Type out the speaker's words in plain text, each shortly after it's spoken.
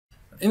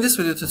In this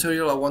video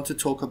tutorial, I want to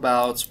talk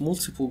about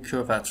multiple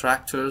curve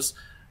attractors.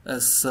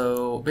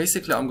 So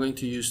basically, I'm going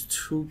to use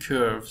two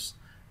curves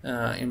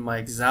in my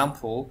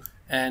example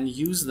and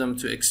use them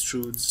to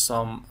extrude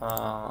some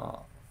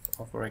of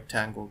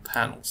rectangle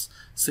panels.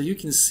 So you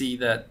can see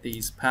that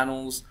these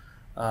panels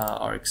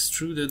are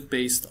extruded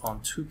based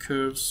on two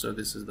curves. So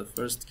this is the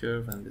first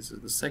curve and this is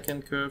the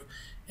second curve.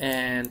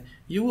 And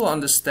you will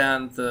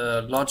understand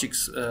the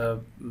logics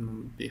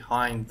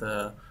behind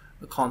the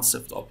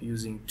concept of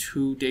using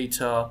two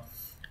data.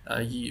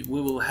 We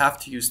will have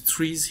to use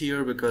trees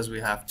here because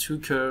we have two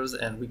curves,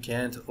 and we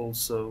can't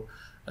only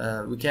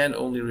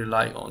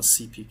rely on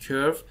CP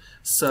curve.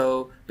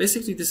 So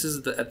basically, this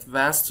is the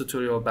advanced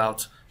tutorial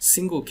about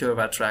single curve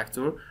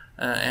attractor,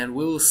 and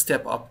we will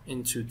step up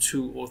into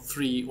two or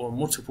three or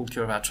multiple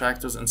curve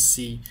attractors and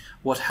see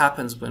what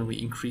happens when we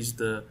increase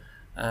the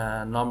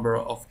number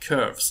of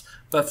curves.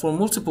 But for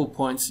multiple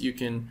points, you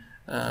can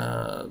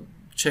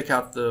check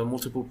out the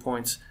multiple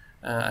points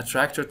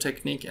attractor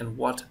technique and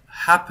what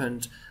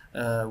happened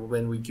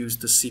when we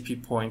used the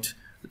CP point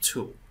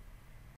tool.